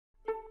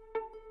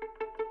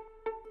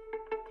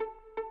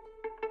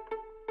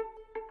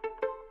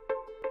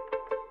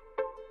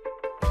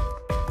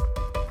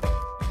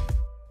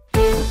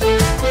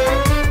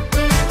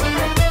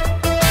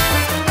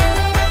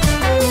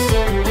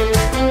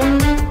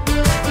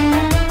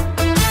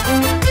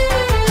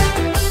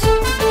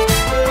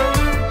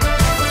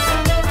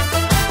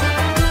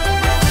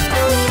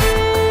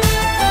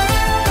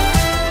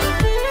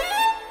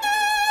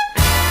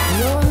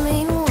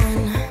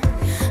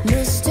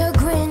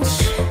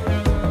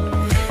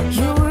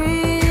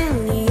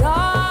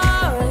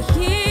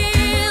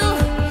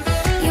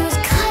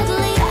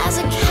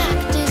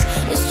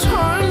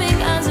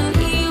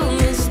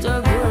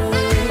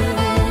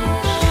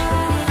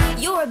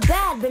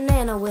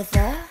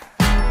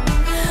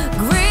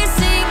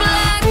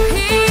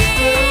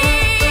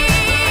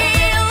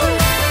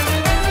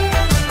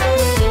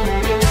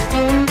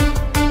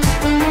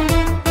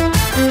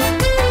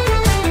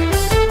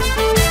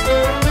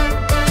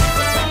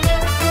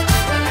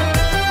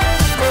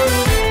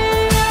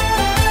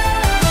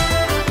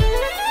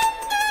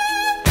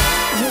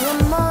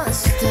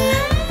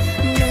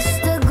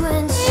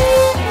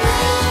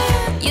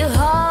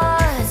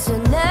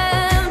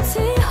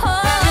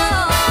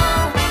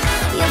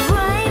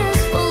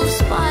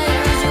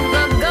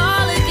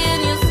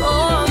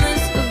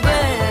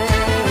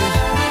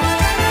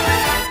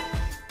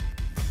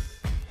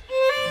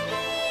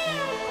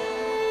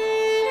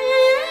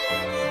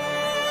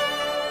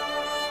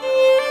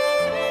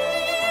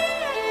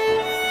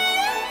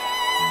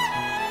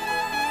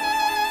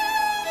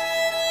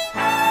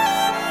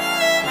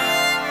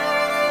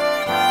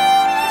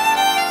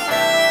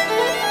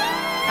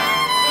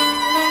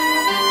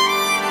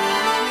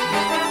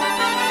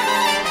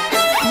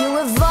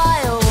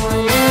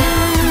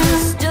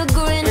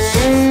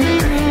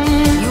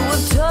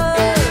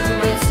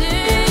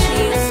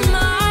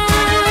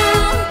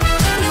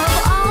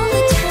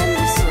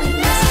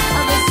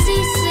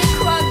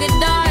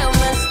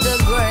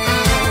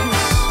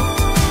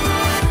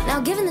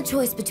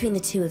between the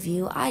two of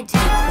you, I'd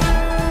take them.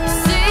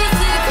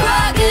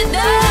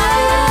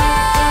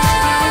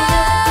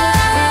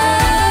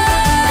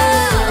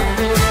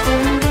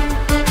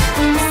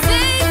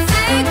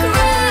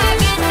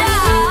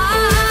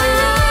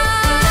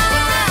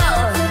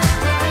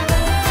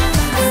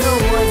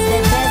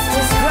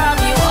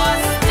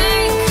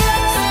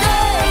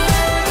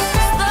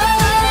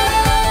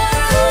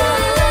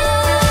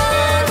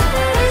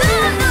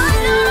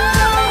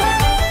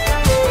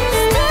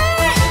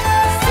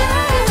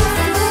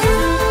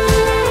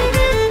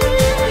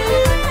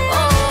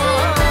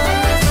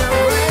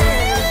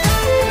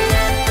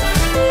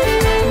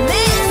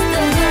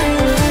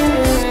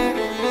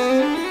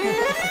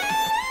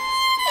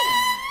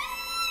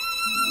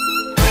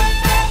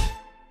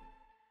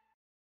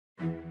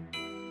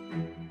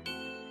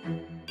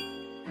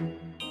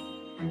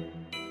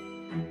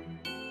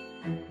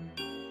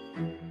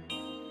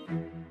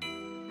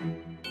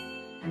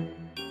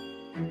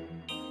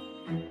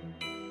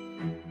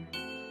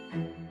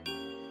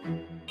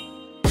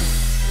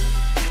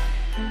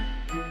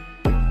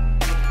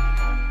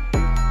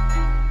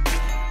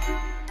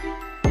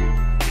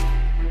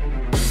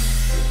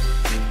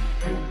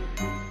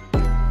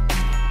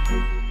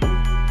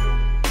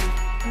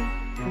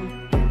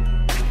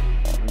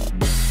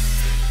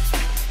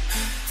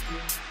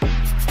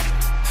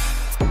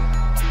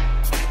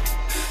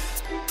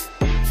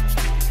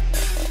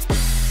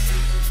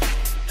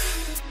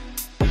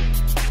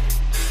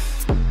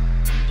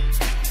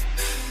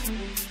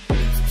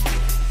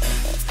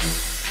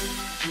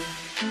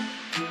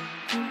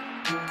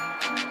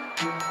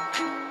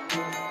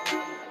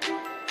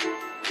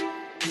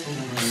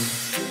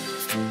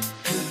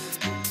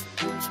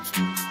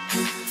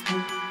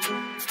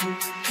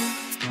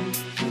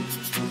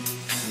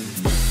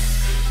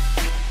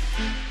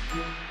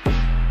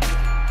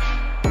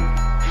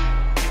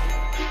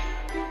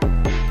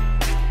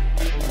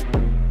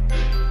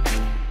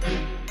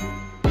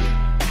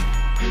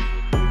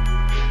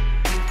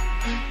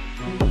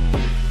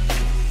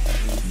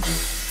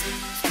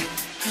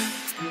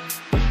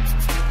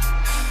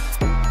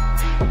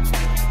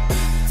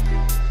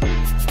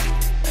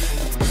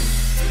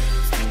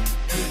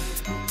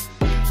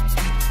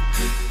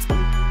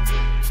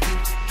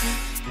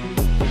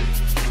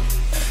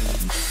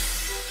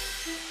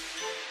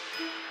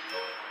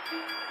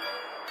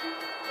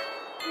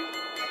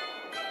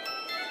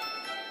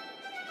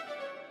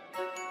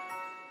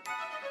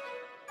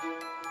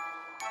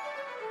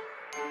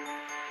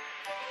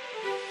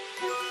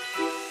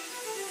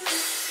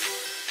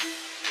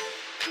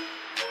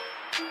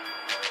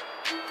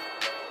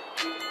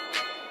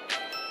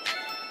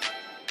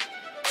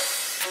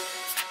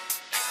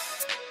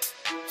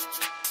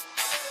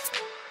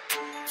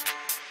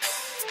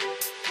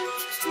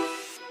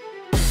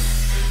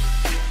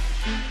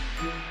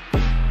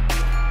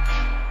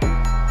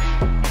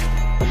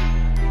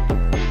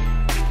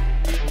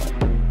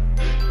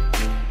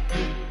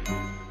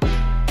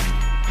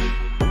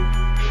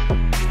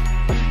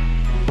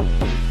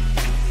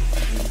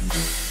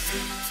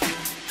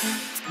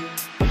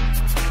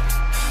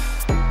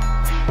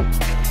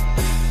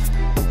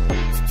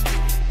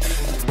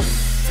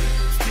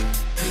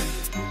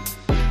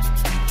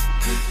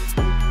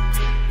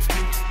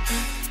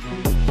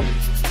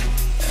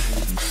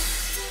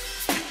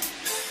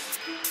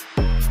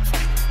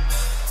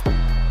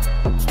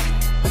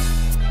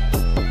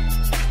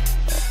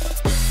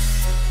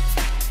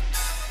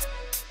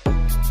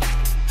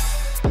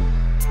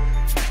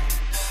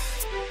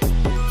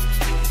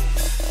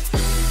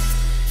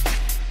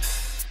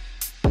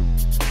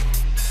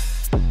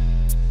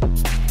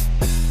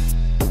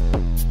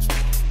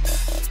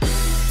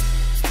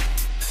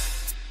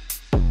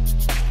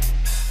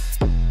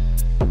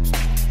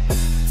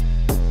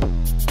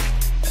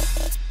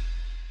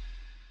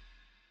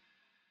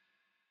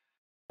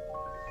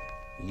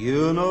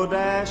 You know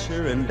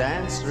Dasher and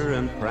Dancer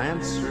and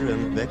Prancer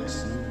and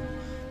Vixen,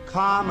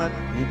 Comet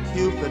and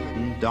Cupid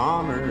and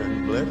Donner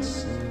and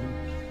Blitzen.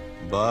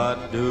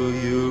 But do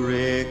you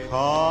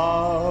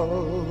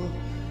recall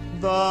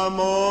the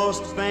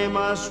most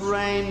famous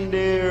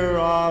reindeer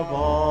of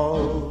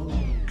all?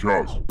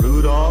 Charles.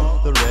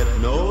 Rudolph the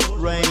red-nosed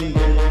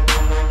reindeer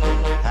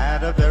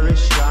had a very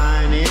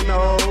shiny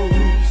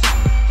nose,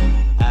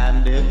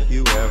 and if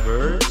you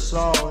ever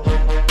saw it,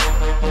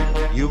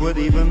 you would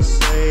even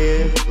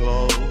say it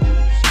glows.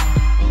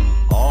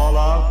 All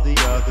of the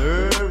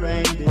other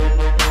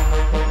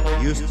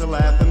reindeer used to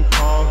laugh and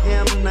call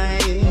him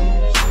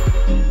names.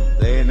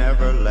 They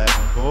never let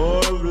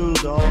poor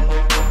Rudolph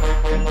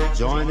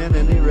join in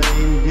any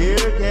reindeer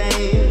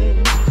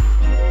games.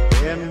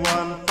 In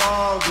one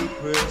foggy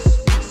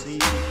Christmas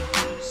Eve,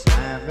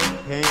 Santa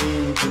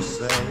came to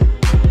say,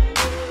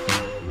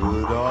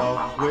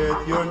 Rudolph,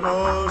 with your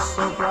nose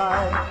so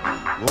bright,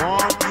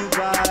 won't you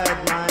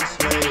guide my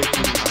sleigh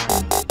tonight?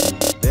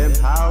 Then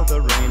how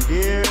the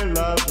reindeer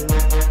loved him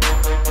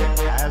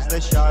as they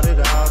shouted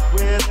out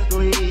with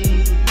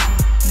glee,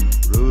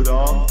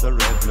 Rudolph the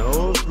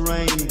red-nosed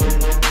reindeer,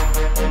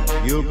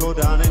 you'll go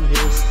down in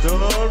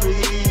history.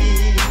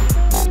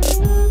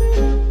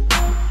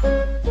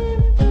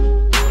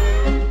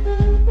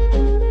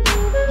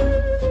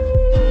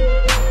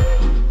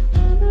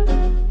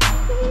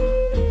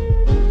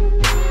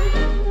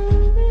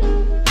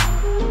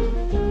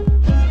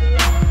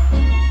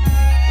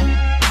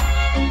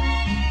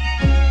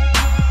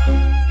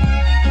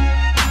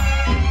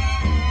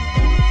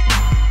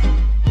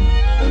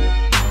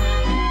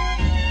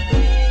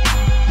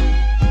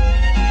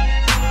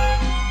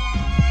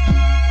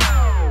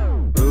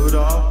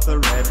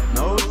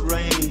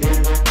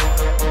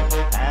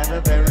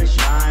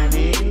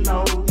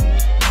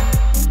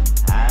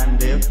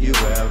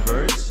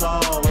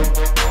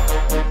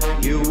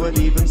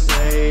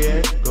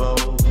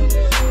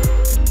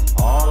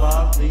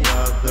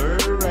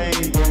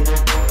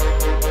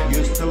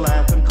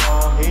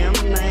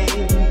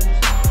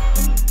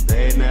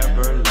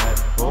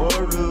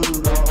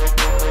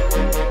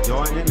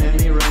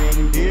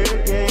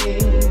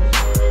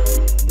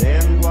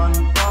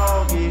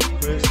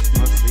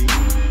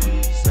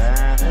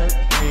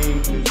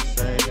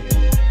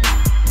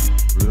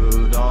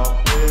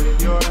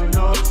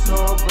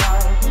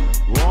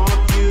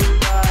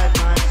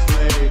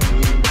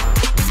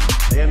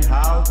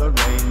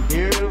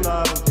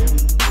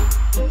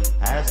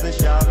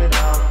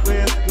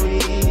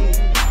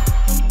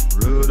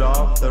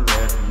 the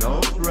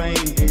red-nosed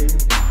reindeer.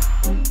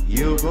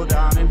 You'll go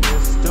down in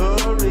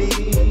history.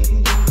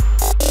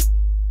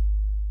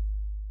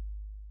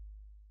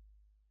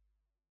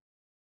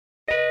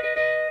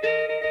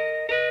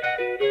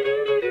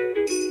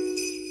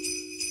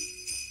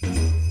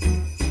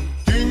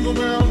 Jingle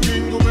bell,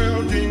 jingle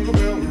bell, jingle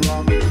bell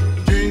rock.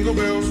 Jingle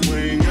bells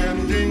swing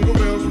and jingle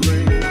bells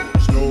ring.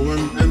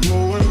 Snowing and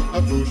blowing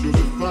a bushel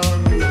of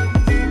fun.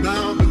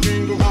 Now the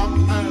jingle hop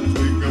has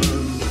begun.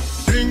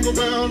 Jingle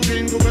bell,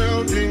 jingle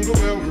bell, jingle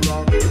bell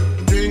rock.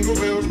 Jingle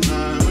bells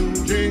time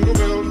and jingle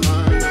bell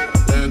time.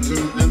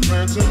 Dancing and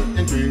prancing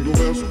in Jingle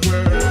Bell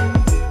Square.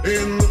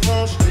 In the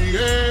frosty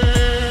air.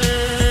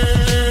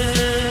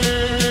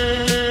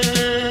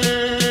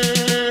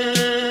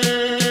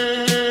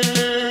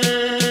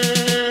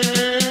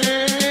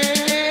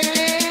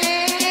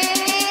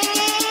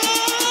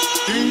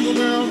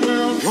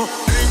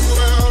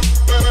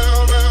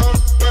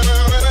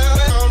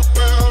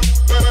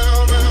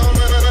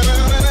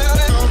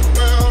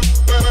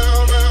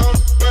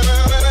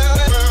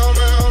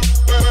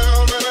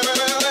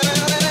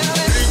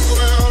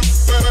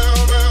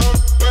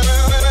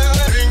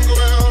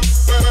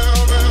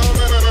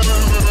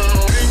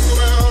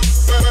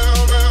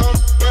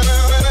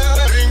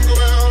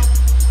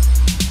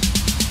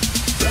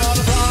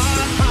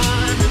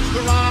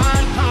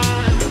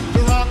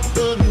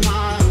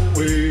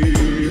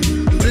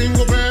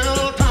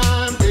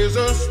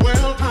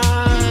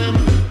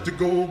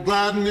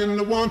 In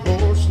the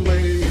one-horse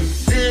sleigh,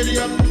 giddy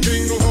up,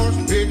 jingle horse,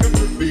 pick up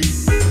your feet,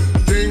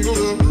 jingle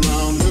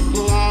around the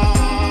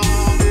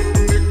clock,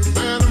 mix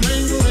and a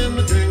mingle in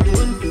the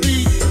jingling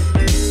feet.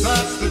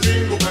 That's the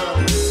jingle bell,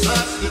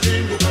 that's the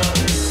jingle bell,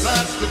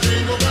 that's the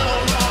jingle bell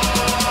rock.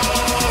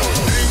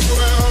 Jingle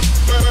bell,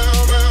 bell,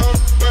 bell, bell,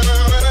 bell,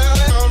 bell,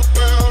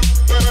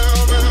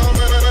 bell, bell,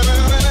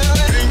 bell,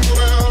 jingle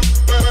bell,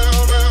 bell,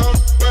 bell,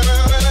 bell,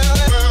 bell,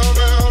 bell,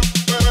 bell,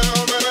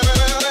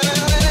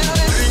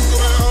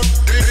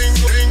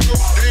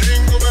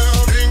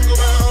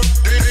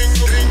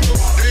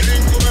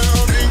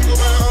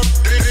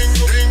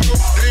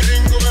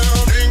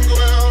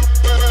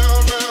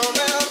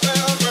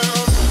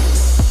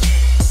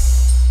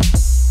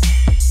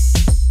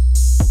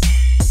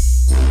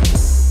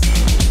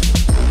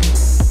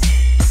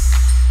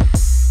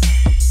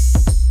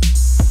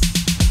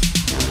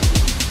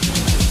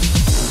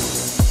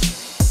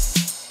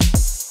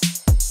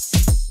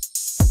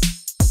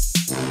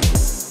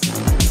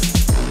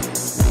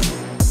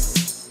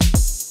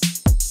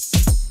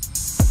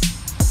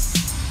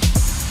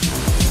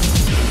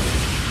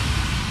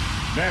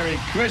 Merry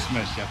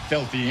Christmas, you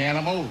filthy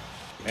animal,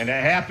 and a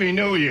Happy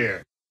New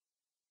Year.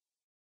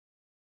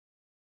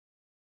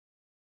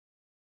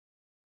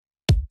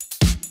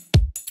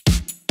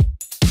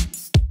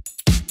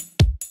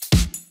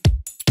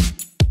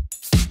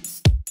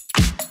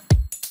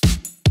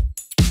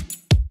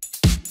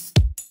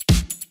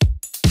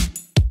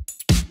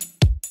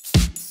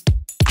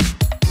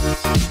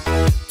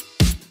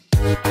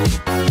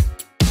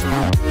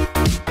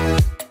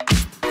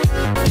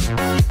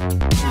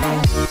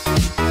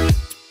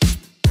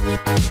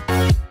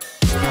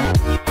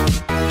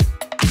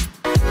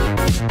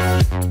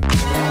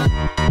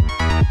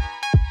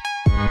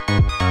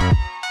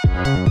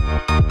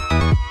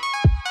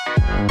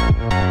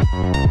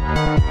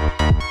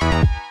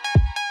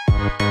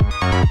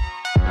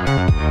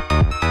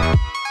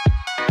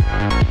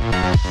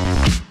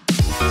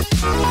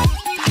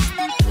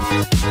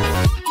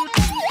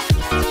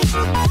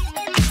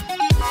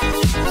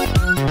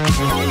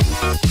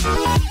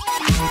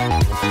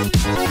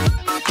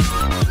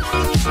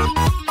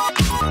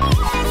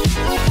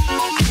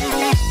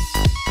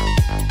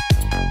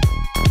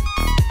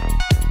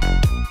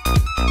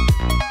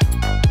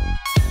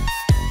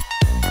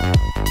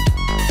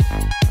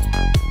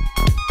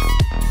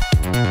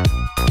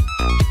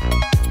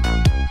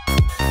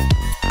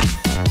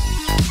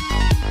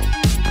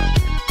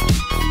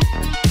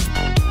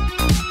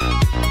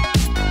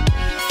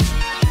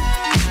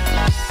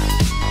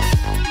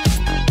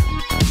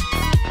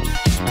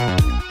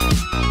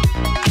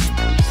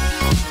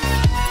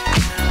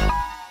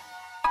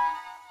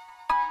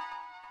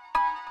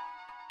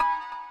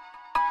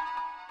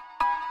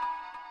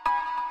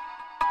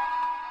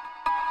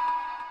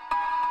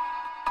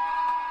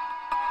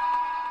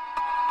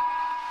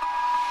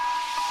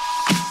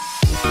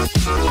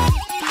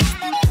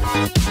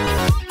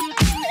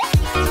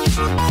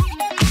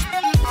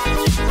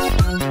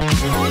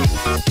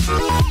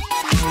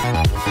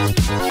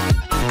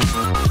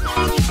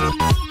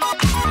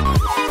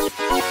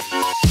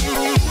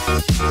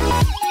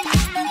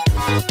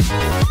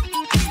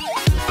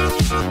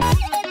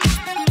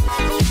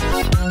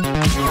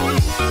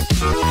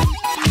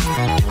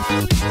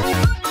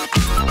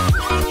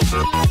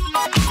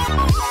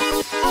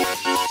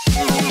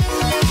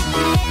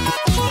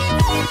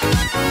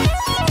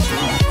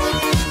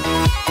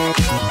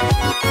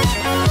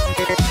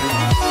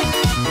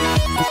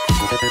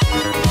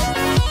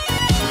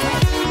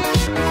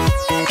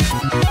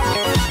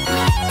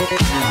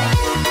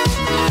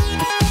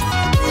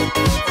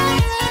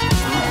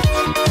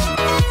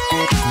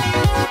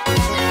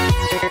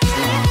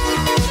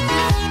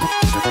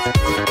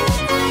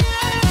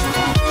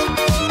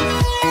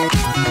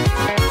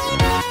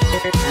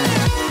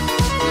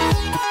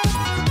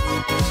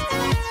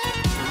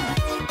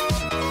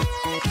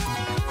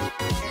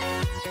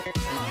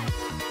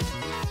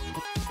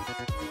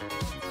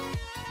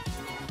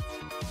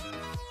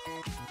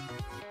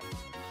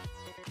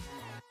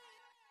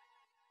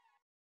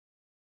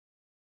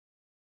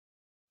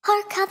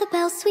 Hark how the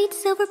bells, sweet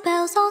silver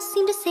bells, all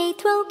seem to say,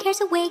 throw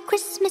cares away,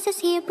 Christmas is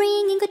here,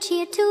 bringing good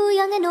cheer to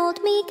young and old,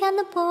 meek and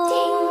the bold.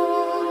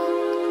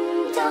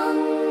 Ding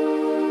dong,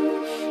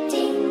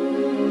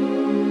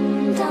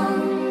 ding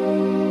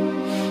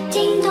dong,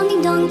 ding dong,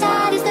 ding dong,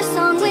 that is their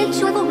song with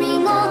joyful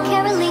ring, all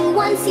caroling.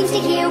 One seems to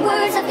hear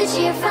words of good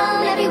cheer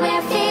from everywhere,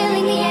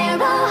 filling the air.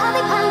 Oh, how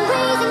they pound,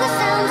 raising the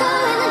sound,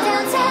 oh, in the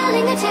dell,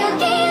 telling a tale,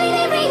 gaily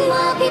they ring,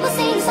 while people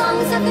sing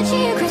songs of good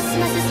cheer.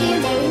 Christmas is here,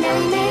 merry,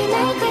 merry, merry,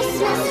 merry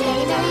Christmas,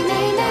 merry, merry,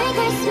 merry, merry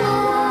Christmas.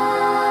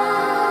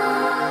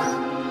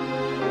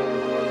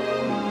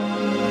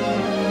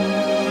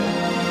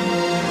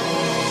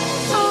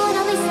 On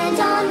all they send,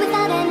 on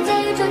without end,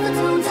 their joyful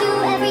tune to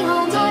every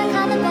home. Hark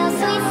how the bells,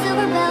 sweet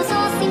silver bells,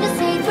 all seem to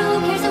say, throw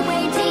cares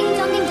away. Ding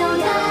dong, ding dong,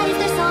 that is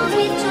their song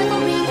with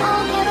joyful ring,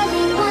 all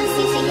caroling. One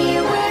seems to hear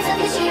words of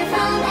good cheer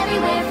from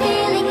everywhere,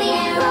 filling the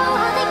air. Oh,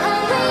 how they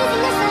come,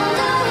 raising their sound,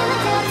 oh, in the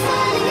depths,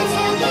 telling a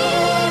tale,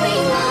 gaily they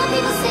ring, while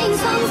people sing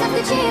songs of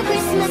good cheer.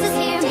 Christmas is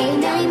here, merry,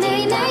 merry,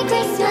 merry, merry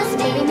Christmas,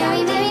 merry,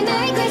 merry, merry,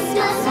 merry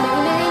Christmas,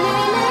 merry, merry,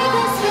 merry, merry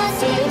Christmas,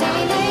 merry,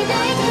 merry, merry,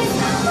 merry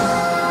Christmas.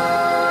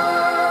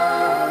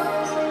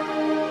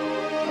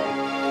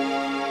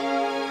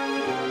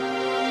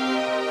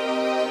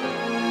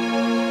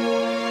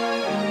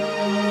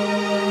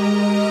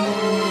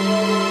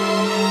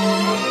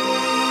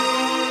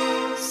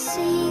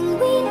 Sing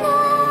we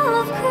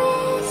now of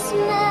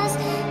Christmas,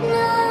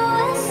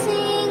 Noel,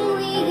 sing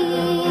we.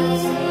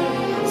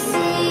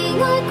 Sing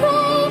our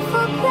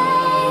grateful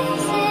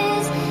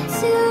praises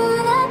to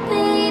the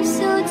babe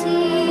so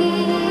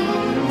dear.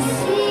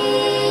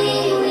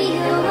 Sing we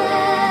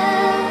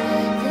Noel,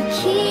 the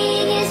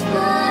King is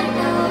born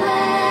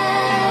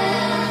Noel.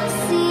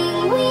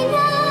 Sing we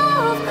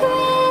now of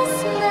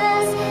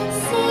Christmas,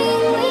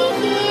 sing we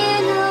hear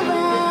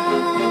Noel.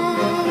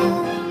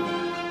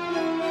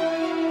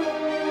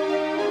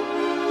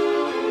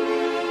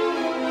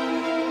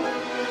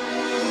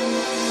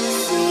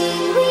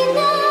 Sing we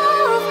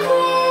now of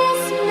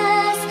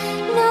Christmas,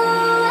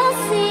 Noel,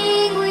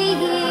 sing we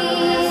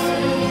hear.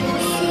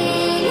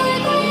 Sing our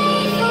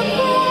grateful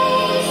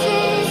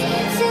praises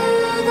to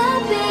the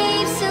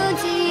babe so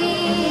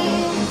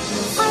dear.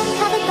 Hark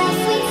how the bells,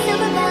 sweet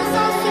silver bells,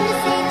 all seem to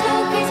say, throw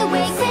cares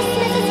away.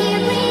 Christmas is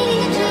here,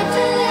 bringing a cheer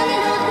to young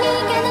and old,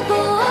 meek and the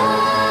bold.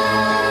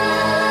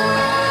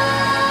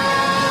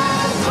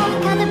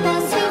 Hark how the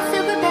bells, sweet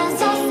silver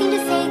bells, all seem to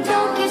say,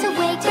 throw cares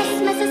away.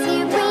 Christmas is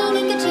here,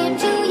 bringing good cheer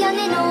to young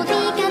and old,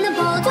 meek and the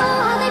bold. Oh,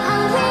 how they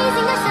pound,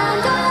 raising their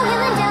sound, oh, in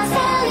the dell,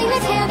 selling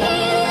their tale,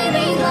 gaily they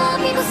ring, while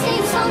people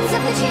sing songs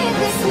of good cheer.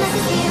 Christmas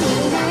is here,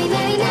 merry, merry,